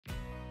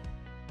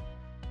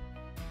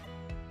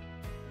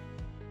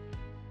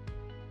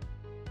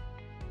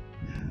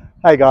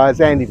Hey guys,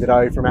 Andy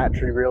Vidot from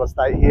Attree Real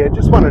Estate here.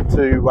 Just wanted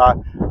to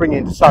bring you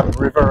into Southern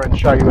River and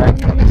show you our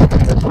new listing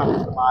that's coming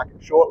to the market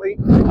shortly.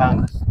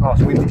 This nice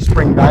windy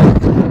spring day.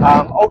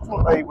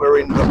 Ultimately,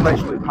 we're in the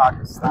Bletchley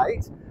Park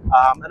estate,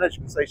 and as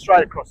you can see,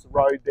 straight across the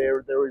road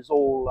there is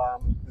all.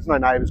 There's no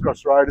neighbours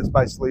across the road. It's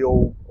basically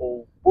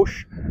all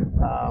bush,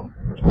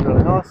 which is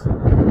really nice.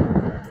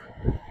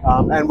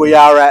 And we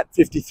are at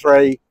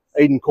 53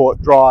 Edencourt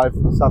Drive,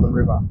 Southern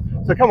River.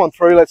 So come on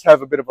through, let's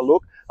have a bit of a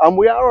look.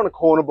 We are on a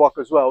corner block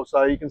as well,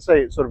 so you can see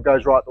it sort of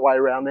goes right the way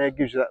around there,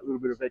 gives you that little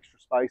bit of extra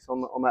space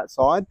on that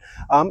side.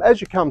 As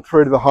you come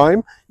through to the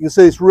home, you can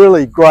see this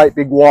really great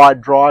big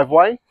wide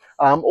driveway,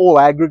 all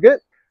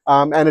aggregate,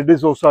 and it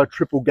is also a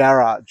triple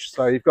garage.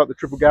 So you've got the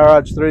triple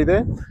garage through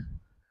there.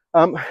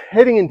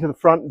 Heading into the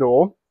front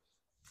door,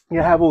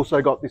 you have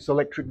also got this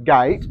electric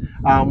gate,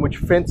 which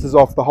fences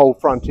off the whole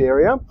front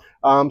area.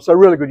 So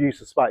really good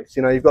use of space.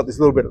 You know, you've got this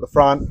little bit at the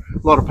front.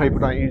 A lot of people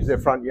don't use their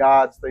front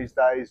yards these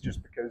days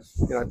just because,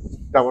 you know,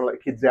 don't want to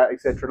let kids out,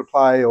 etc., to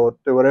play or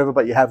do whatever,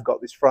 but you have got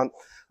this front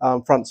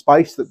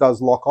space that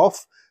does lock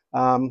off,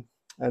 and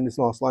it's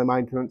nice, low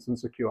maintenance and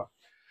secure.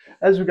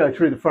 As we go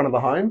through the front of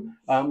the home,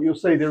 you'll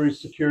see there is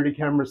security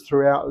cameras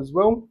throughout as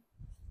well.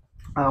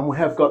 We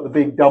have got the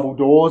big double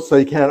doors, so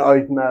you can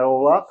open that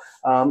all up,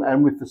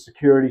 and with the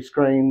security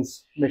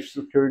screens, mesh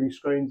security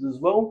screens as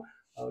well.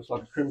 It's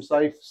like a trim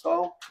safe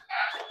style.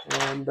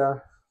 And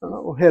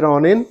we'll head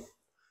on in.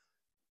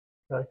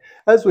 Okay.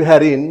 As we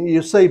head in,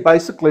 you'll see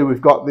basically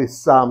we've got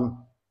this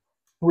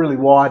really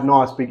wide,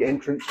 nice big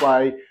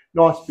entranceway,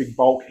 nice big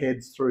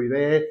bulkheads through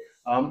there.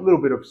 A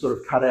little bit of sort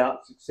of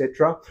cutouts,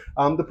 etc.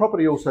 The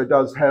property also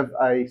does have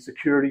a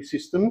security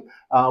system,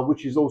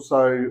 which is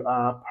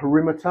also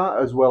perimeter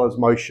as well as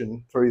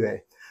motion through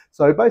there.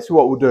 So basically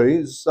what we'll do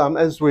is,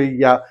 as we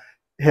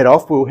head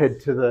off, we'll head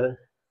to the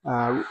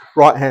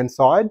right-hand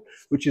side,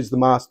 which is the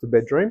master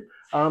bedroom.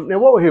 Now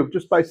what we're here,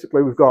 just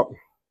basically we've got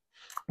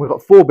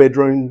 4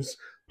 bedrooms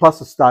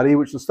plus a study,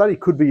 which the study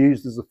could be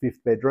used as a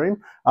 5th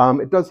bedroom.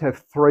 It does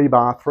have 3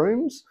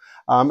 bathrooms,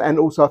 and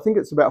also I think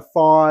it's about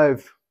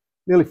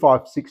nearly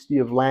 560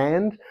 of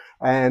land,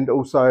 and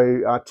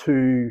also about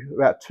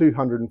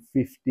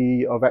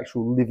 250 of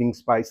actual living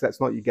space. That's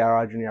not your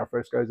garage and your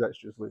alfrescos, that's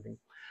just living.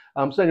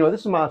 So anyway, this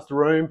is a master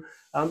room.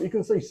 You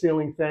can see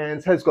ceiling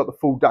fans, has got the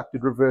full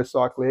ducted reverse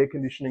cycle air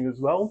conditioning as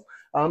well.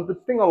 The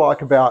thing I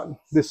like about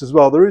this as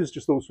well, there is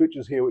just little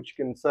switches here which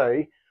you can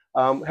see,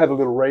 have a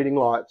little reading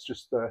lights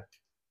just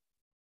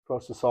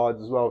across the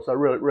sides as well. So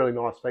really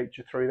nice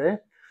feature through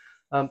there.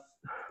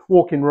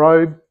 Walk-in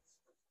robe,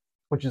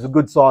 which is a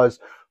good size,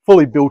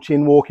 fully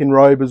built-in walk-in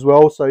robe as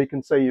well. So you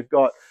can see you've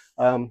got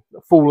a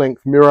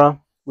full-length mirror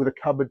with a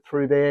cupboard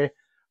through there.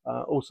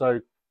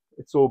 Also,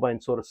 it's all been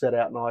sort of set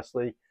out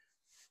nicely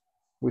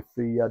with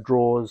the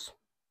drawers,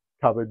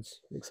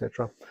 cupboards,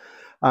 etc.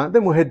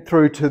 Then we'll head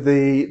through to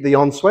the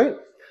ensuite.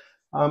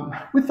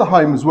 With the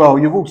home as well,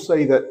 you will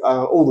see that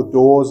all the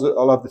doors,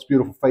 I love this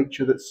beautiful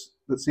feature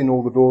that's in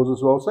all the doors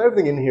as well. So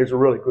everything in here is a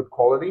really good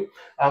quality.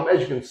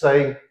 As you can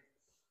see,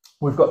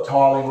 we've got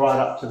tiling right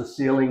up to the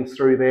ceilings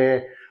through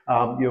there.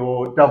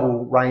 Your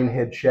double rain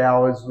head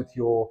showers with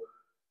your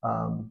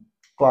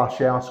glass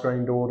shower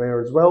screen door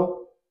there as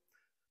well.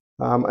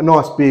 A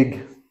nice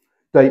big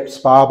deep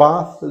spa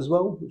bath as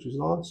well, which is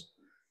nice.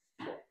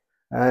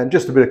 And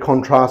just a bit of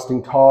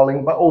contrasting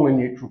tiling, but all in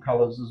neutral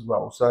colours as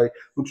well. So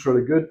looks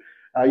really good.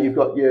 You've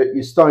got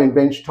your stone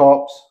bench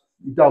tops,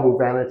 your double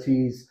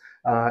vanities,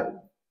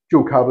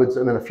 dual cupboards,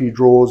 and then a few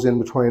drawers in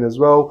between as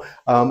well.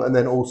 And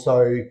then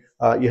also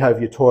you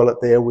have your toilet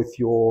there with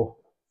your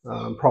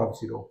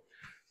privacy door.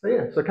 So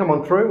yeah, so come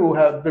on through, we'll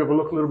have a bit of a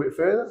look a little bit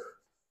further.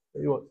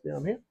 See what's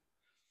down here.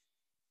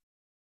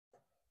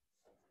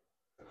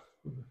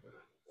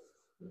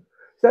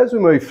 So as we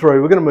move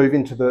through, we're going to move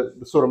into the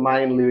sort of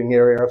main living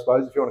area, I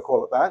suppose, if you want to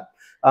call it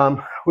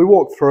that. We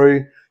walk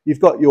through, you've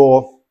got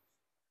your,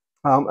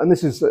 and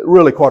this is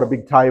really quite a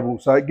big table,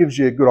 so it gives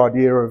you a good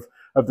idea of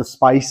the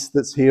space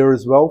that's here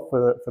as well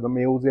for the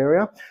meals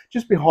area.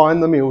 Just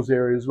behind the meals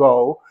area as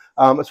well,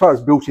 as far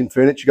as built-in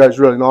furniture goes,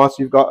 really nice.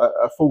 You've got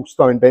a full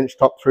stone bench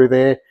top through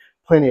there,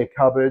 plenty of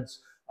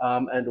cupboards,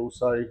 and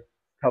also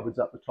cupboards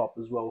up the top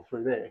as well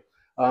through there.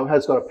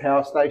 Has got a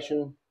power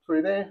station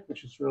through there,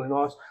 which is really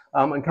nice,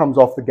 and comes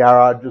off the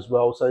garage as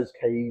well, so there's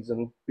keys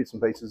and bits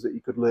and pieces that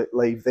you could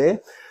leave there.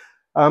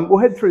 We'll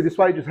head through this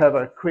way, just have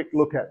a quick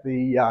look at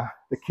the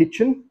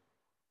kitchen.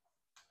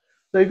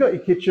 So you've got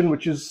your kitchen,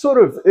 which is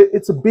sort of,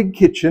 it's a big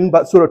kitchen,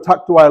 but sort of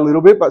tucked away a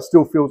little bit, but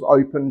still feels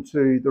open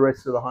to the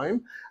rest of the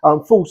home.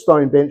 Full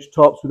stone bench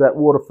tops with that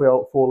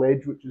waterfall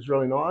edge, which is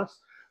really nice.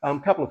 A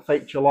couple of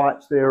feature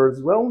lights there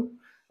as well.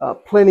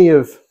 Plenty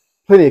of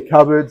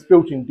cupboards,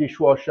 built-in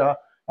dishwasher,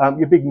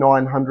 your big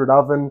 900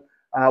 oven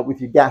with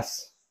your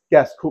gas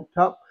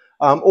cooktop,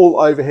 all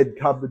overhead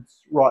cupboards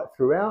right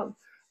throughout.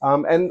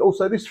 And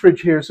also this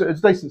fridge here, so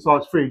it's a decent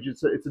sized fridge.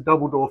 It's a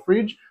double door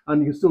fridge,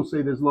 and you can still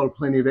see there's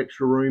plenty of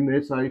extra room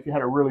there. So if you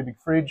had a really big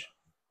fridge,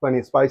 plenty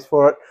of space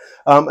for it.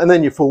 And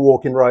then your full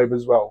walk-in robe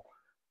as well.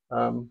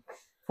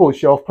 Full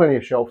shelf, plenty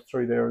of shelves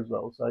through there as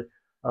well. So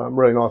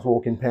Really nice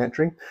walk-in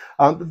pantry.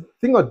 The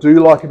thing I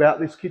do like about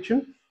this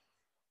kitchen,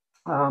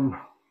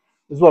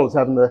 as well as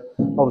having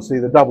obviously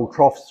the double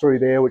troughs through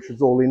there, which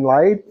is all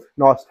inlaid,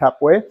 nice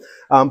tapware,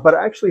 but it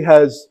actually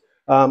has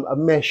a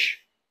mesh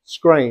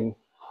screen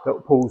that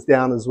pulls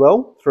down as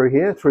well through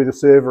here, through the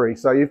servery.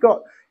 So you've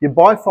got your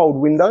bifold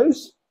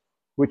windows,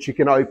 which you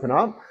can open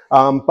up,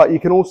 but you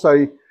can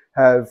also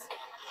have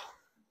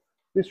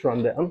this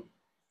rundown,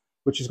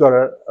 which has got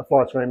a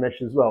fly screen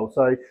mesh as well.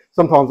 So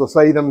sometimes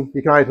I see them,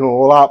 you can open it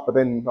all up, but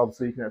then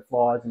obviously you can have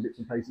flies and bits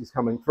and pieces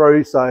coming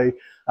through. So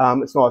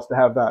it's nice to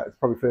have that. It's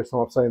probably the first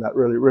time I've seen that.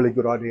 Really, really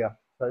good idea.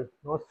 So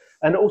nice.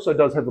 And it also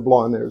does have the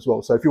blind there as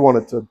well. So if you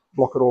wanted to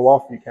block it all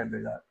off, you can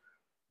do that.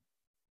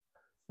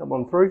 Come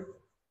on through.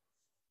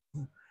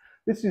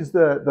 This is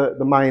the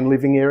main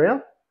living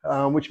area,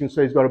 which you can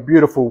see has got a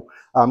beautiful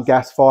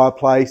gas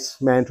fireplace,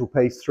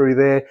 mantelpiece through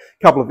there,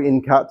 a couple of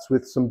in-cuts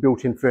with some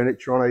built-in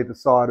furniture on either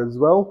side as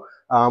well,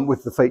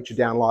 with the feature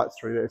down lights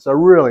through there. So a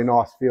really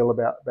nice feel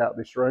about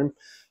this room.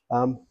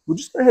 We're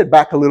just going to head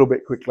back a little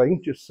bit quickly,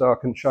 just so I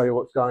can show you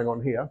what's going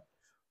on here.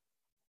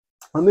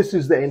 And this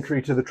is the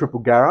entry to the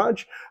triple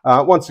garage.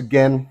 Once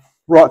again,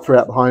 right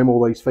throughout the home,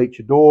 all these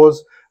feature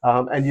doors.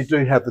 And you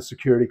do have the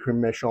security crim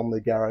mesh on the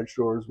garage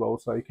door as well,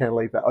 so you can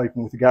leave that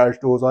open with the garage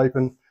doors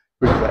open,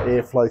 brings that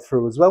airflow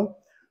through as well.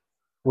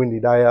 Windy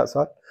day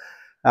outside.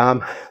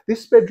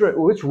 This bedroom,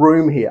 or this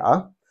room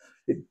here,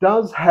 it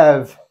does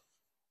have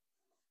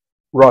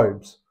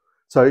robes,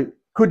 so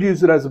could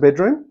use it as a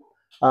bedroom.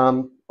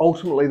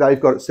 Ultimately, they've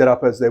got it set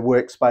up as their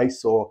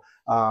workspace or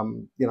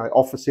you know,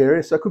 office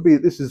area. So it could be,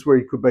 this is where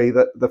it could be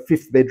the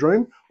fifth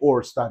bedroom or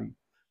a study.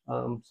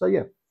 So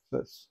yeah,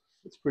 that's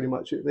pretty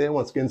much it there.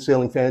 Once again,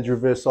 ceiling fans,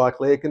 reverse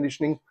cycle air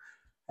conditioning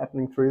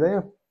happening through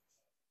there.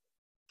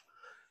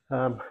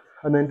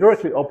 And then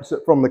directly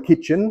opposite from the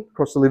kitchen,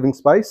 across the living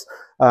space,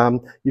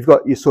 you've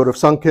got your sort of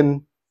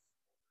sunken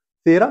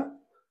theatre,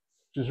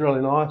 which is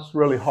really nice,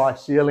 really high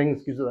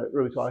ceilings, gives it that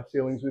really high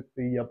ceilings with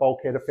the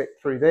bulkhead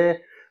effect through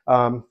there.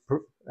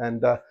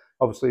 And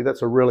obviously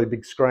that's a really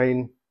big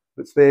screen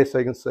that's there, so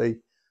you can see,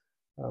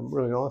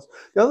 really nice.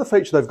 The other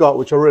feature they've got,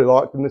 which I really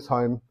liked in this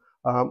home,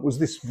 was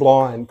this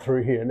blind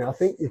through here. Now I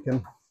think you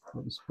can,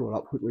 I'll just pull it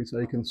up quickly so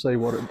you can see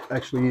what it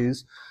actually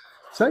is.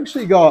 It's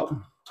actually got,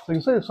 so you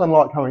can see the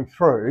sunlight coming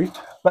through,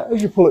 but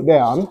as you pull it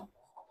down,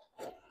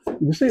 you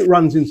can see it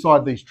runs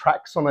inside these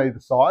tracks on either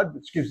side,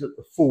 which gives it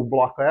the full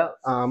blackout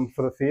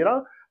for the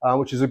theatre,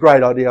 which is a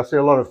great idea. I see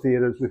a lot of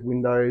theatres with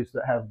windows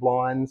that have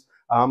blinds,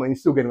 and you're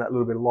still getting that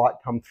little bit of light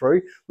come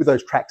through. With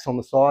those tracks on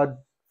the side,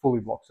 fully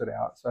blocks it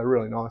out, so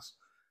really nice.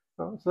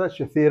 So that's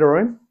your theatre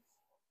room.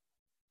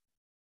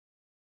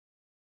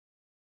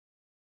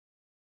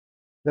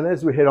 Then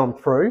as we head on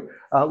through,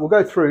 we'll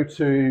go through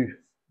to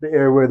the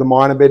area where the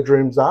minor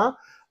bedrooms are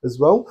as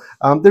well.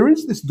 There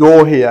is this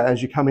door here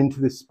as you come into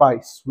this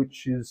space,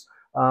 which is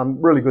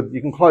really good.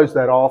 You can close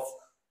that off.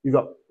 You've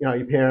got, you know,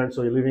 your parents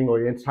or you're living or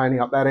you're entertaining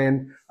up that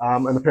end,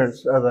 and the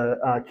parents,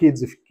 the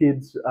kids, if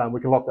kids, we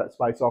can lock that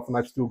space off and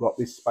they've still got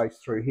this space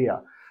through here.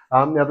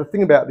 Now the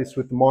thing about this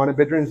with the minor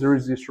bedrooms, there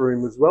is this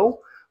room as well,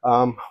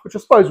 which I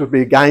suppose would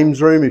be a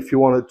games room if you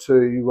wanted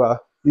to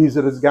use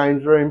it as a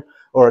games room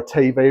or a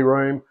TV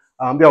room.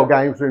 The old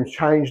games room's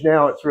changed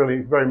now. It's really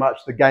very much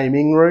the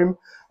gaming room.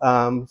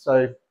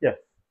 So yeah,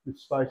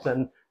 this space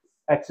and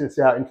access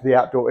out into the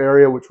outdoor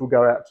area, which we'll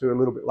go out to a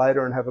little bit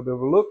later and have a bit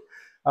of a look.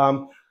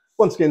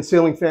 Once again,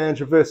 ceiling fans,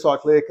 reverse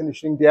cycle air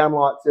conditioning, down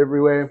lights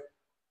everywhere.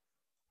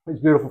 These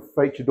beautiful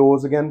feature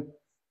doors again.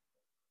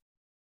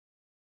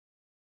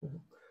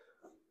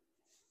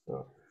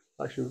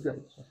 Actually, we'll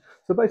go.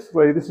 So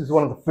basically, this is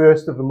one of the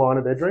first of the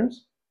minor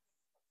bedrooms.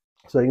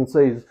 So you can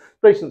see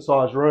decent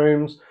sized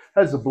rooms,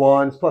 has the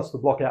blinds plus the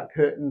block out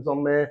curtains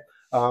on there,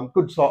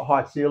 good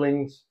high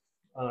ceilings,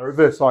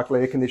 reverse cycle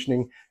air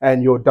conditioning,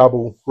 and your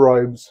double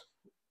robes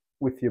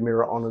with your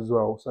mirror on as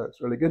well. So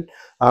it's really good.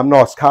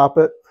 Nice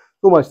carpet,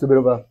 almost a bit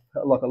of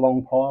like a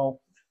long pile,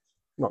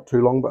 not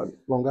too long, but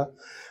longer.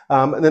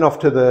 And then off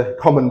to the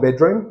common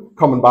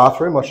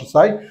bathroom, I should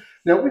say.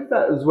 Now with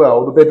that as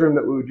well, the bedroom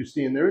that we were just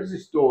in, there is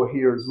this door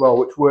here as well,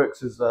 which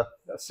works as a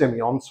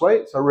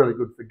semi-ensuite, so really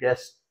good for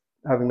guests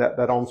having that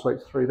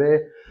ensuite through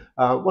there.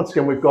 Once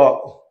again, we've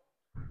got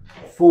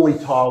fully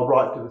tiled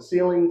right to the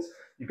ceilings.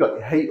 You've got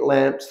your heat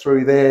lamps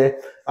through there.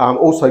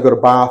 Also got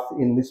a bath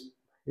in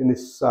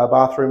this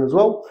bathroom as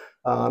well.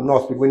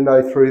 Nice big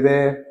window through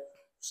there.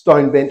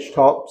 Stone bench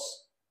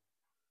tops,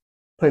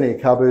 plenty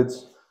of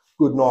cupboards,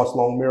 good nice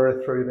long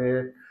mirror through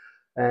there,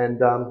 and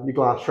your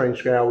glass screen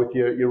shower with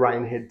your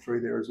rain head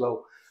through there as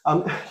well.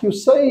 You'll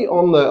see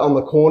on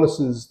the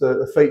cornices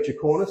the feature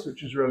cornice,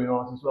 which is really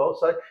nice as well.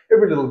 So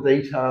every little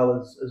detail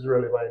is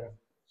really been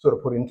sort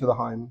of put into the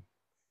home.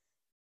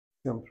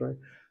 Come through.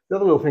 The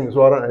other little thing as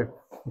well, I don't know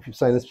if you've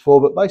seen this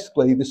before, but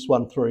basically this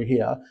one through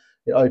here,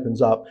 it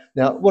opens up.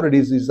 Now what it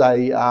is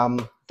a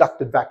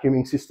ducted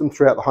vacuuming system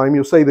throughout the home.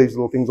 You'll see these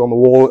little things on the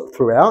wall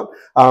throughout.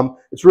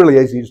 It's really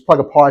easy. You just plug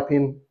a pipe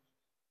in,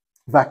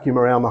 vacuum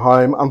around the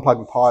home, unplug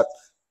the pipe,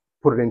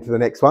 put it into the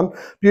next one.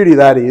 Beauty of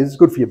that is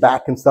good for your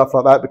back and stuff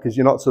like that, because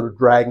you're not sort of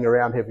dragging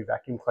around heavy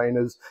vacuum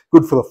cleaners.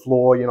 Good for the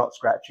floor, you're not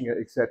scratching it,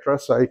 etc.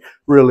 So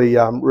really,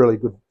 really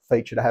good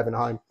feature to have in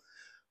home.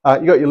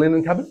 You got your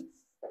linen cupboard.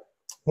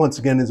 Once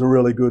again, there's a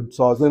really good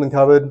size linen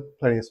cupboard.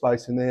 Plenty of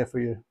space in there for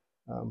your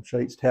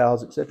sheets,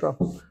 towels, etc.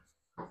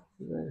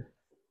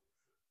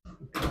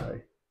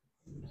 Okay.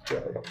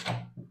 So,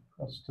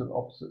 across to the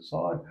opposite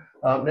side.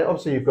 Now,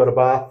 obviously, you've got a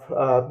bath,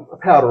 a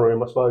powder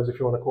room, I suppose, if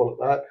you want to call it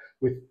that,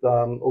 with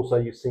also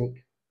your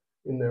sink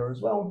in there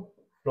as well.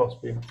 Nice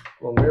big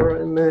long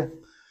mirror in there.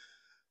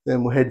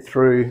 Then we'll head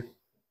through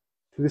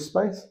to this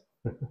space.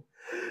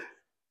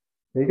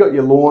 You've got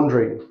your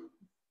laundry.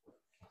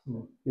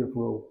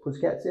 Beautiful little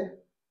pussycats here.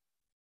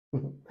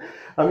 You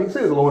can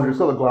see the laundry, it's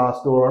got a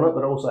glass door on it,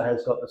 but it also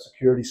has got the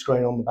security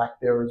screen on the back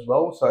there as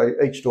well. So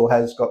each door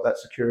has got that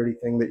security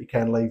thing that you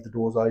can leave the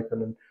doors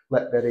open and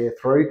let that air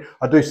through.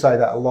 I do say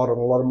that a lot on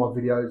a lot of my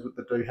videos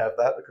that do have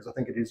that, because I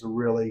think it is a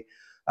really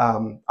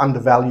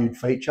undervalued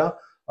feature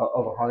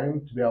of a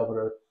home, to be able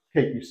to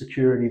keep your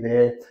security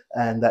there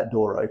and that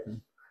door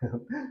open.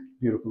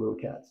 Beautiful little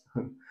cats.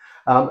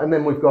 And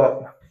then we've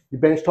got your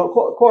bench top,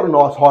 quite a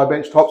nice high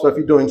bench top. So if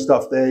you're doing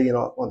stuff there, you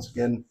know, once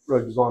again,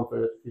 really designed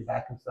for your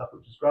back and stuff,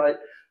 which is great.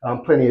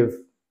 Plenty of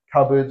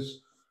cupboards,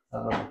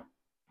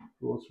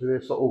 drawers through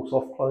there, so all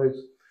soft close.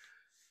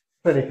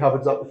 Plenty of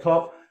cupboards up the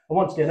top. And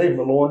once again, even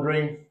the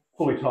laundry,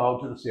 fully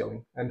tiled to the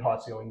ceiling, and high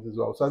ceilings as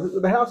well. So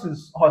the house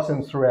is high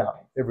ceilings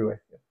throughout,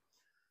 everywhere.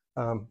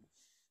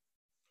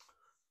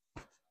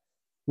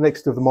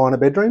 Next of the minor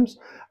bedrooms.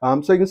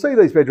 So you can see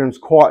these bedrooms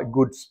quite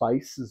good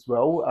space as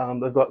well.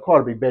 They've got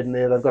quite a big bed in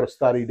there. They've got a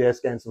study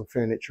desk and some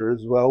furniture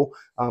as well.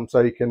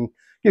 So you can,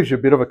 gives you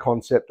a bit of a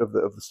concept of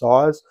the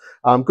size.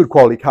 Good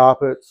quality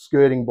carpets,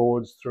 skirting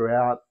boards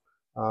throughout.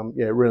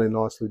 Yeah, really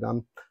nicely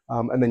done.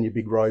 And then your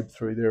big robe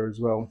through there as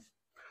well.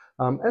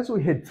 As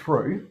we head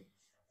through,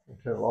 I'll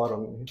turn the light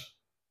on here.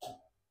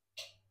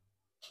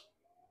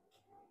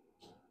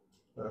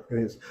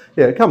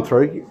 Yeah, come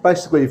through.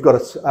 Basically, you've got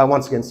a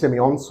once again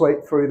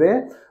semi-ensuite through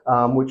there,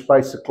 which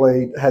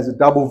basically has a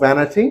double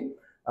vanity.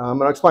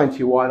 And I'll explain to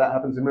you why that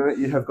happens in a minute.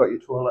 You have got your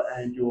toilet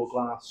and your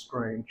glass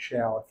screen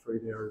shower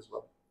through there as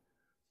well.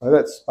 So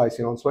that's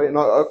basically an ensuite. And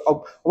I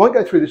won't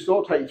go through this door.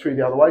 I'll take you through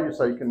the other way, just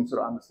so you can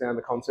sort of understand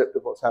the concept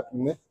of what's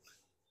happening there.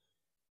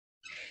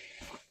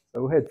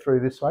 So we'll head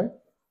through this way.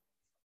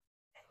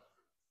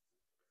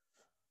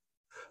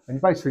 And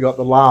you've basically got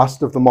the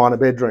last of the minor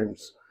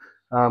bedrooms.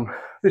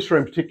 This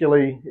room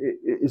particularly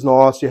is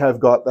nice. You have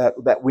got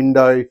that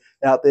window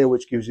out there,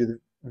 which gives you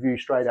the view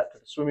straight out to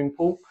the swimming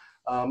pool.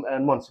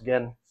 And once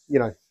again, you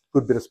know,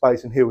 good bit of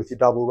space in here with your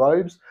double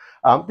robes.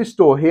 This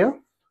door here,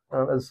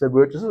 as I said,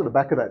 we're just at the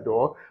back of that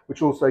door,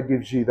 which also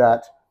gives you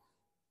that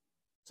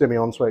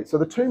semi-ensuite. So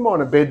the two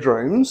minor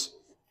bedrooms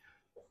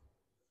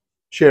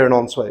share an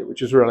ensuite,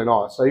 which is really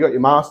nice. So you've got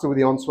your master with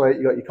the ensuite,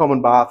 you've got your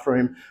common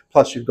bathroom,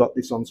 plus you've got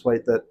this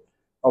ensuite that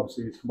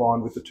obviously is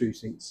combined with the two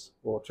sinks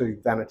or two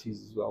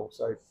vanities as well.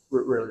 So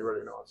really,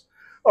 really nice.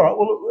 All right,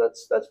 well,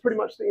 that's pretty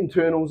much the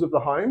internals of the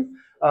home.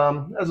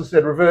 As I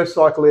said, reverse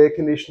cycle air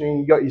conditioning,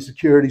 you've got your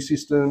security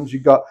systems,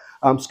 you've got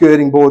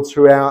skirting boards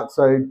throughout,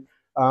 so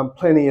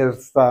plenty of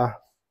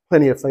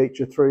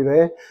feature through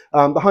there.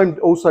 The home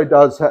also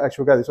does,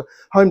 actually we'll go this way,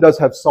 home does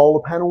have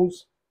solar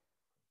panels,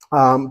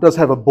 does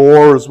have a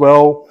bore as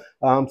well.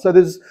 So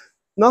there's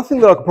nothing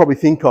that I could probably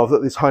think of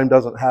that this home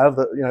doesn't have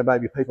that, you know,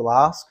 maybe people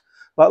ask.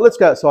 But let's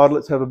go outside,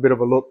 let's have a bit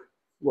of a look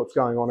what's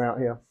going on out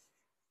here.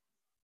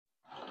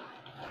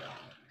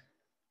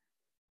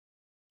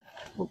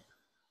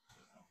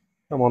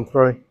 Come on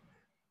through.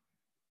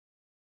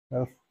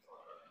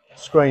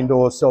 Screen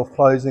door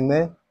self-closing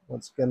there.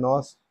 Once again,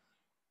 nice.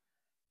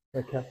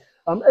 Okay.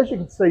 As you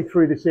can see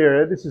through this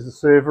area, this is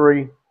the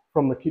servery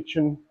from the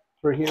kitchen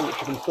through here, which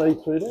you can see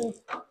through there.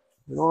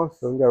 Nice,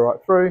 so we'll go right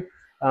through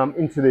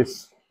into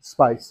this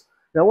space.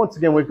 Now, once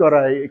again, we've got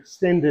a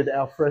extended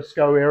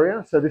alfresco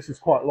area. So this is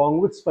quite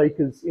long with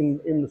speakers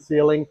in the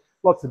ceiling,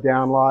 lots of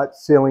downlights,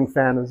 ceiling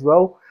fan as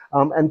well.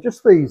 And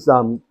just these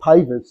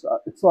pavers,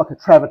 it's like a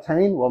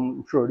travertine. Well,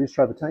 I'm sure it is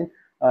travertine.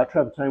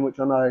 Travertine,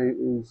 which I know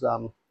is,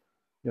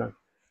 you know,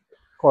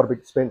 quite a big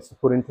expense to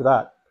put into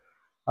that.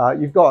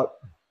 You've got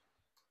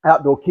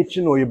outdoor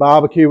kitchen or your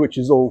barbecue, which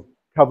is all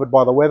covered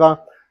by the weather.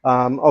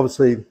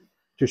 Obviously,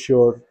 just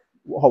your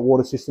hot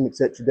water system,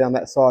 etc., down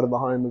that side of the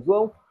home as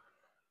well.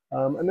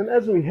 And then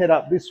as we head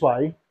up this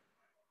way,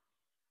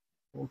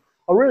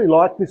 I really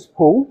like this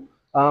pool.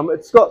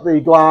 It's got the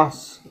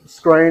glass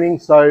screening,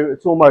 so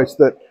it's almost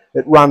that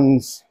it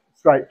runs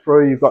straight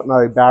through. You've got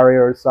no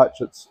barrier as such.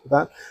 It's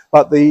that.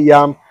 But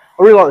I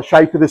really like the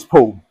shape of this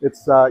pool.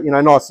 It's you know,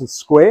 nice and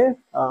square.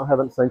 I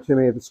haven't seen too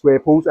many of the square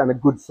pools, and a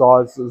good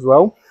size as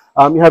well.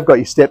 You have got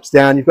your steps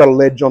down. You've got a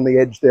ledge on the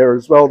edge there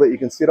as well that you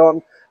can sit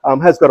on.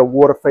 Has got a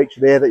water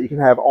feature there that you can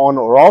have on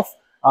or off.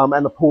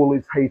 And the pool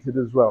is heated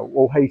as well,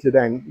 all heated,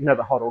 and you can have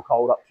it hot or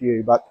cold, up to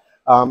you, but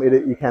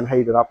you can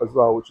heat it up as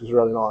well, which is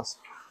really nice.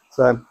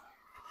 So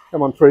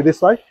come on through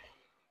this way.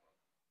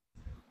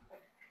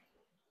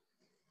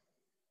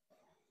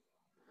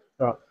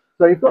 Right.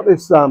 So you've got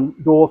this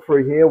door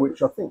through here,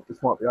 which I think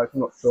this might be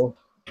open, not sure.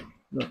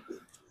 No.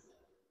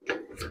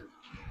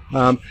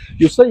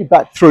 You'll see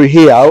back through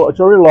here, which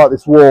I really like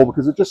this wall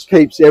because it just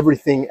keeps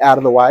everything out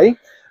of the way.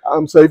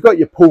 So you've got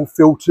your pool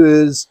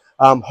filters,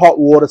 hot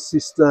water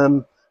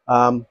system,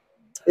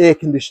 air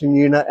conditioning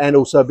unit, and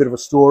also a bit of a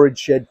storage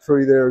shed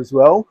through there as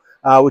well,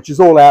 which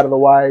is all out of the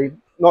way,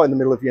 not in the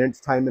middle of your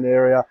entertainment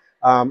area,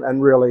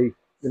 and really,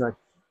 you know,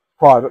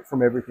 private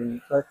from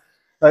everything. So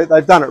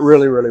they've done it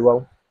really, really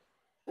well.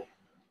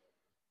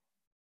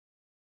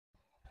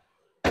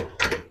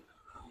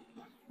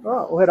 All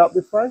right, we'll head up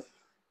this way.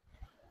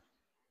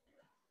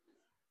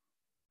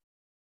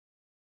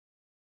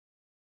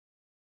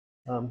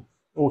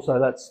 Also,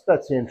 that's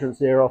the entrance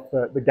there off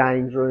the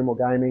games room or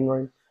gaming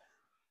room.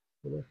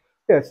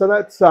 Yeah, so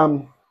that's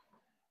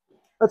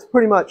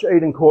pretty much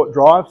Edencourt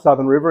Drive,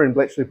 Southern River in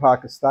Bletchley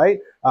Park Estate,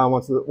 one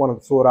of the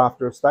sought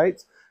after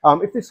estates.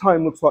 If this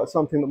home looks like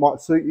something that might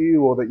suit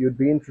you or that you'd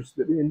be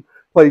interested in,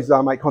 please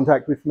make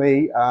contact with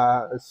me,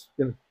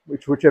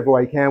 whichever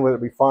way you can, whether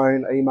it be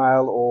phone,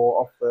 email,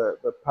 or off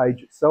the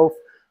page itself.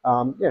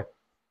 Yeah,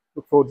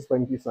 look forward to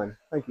speaking to you soon.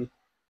 Thank you.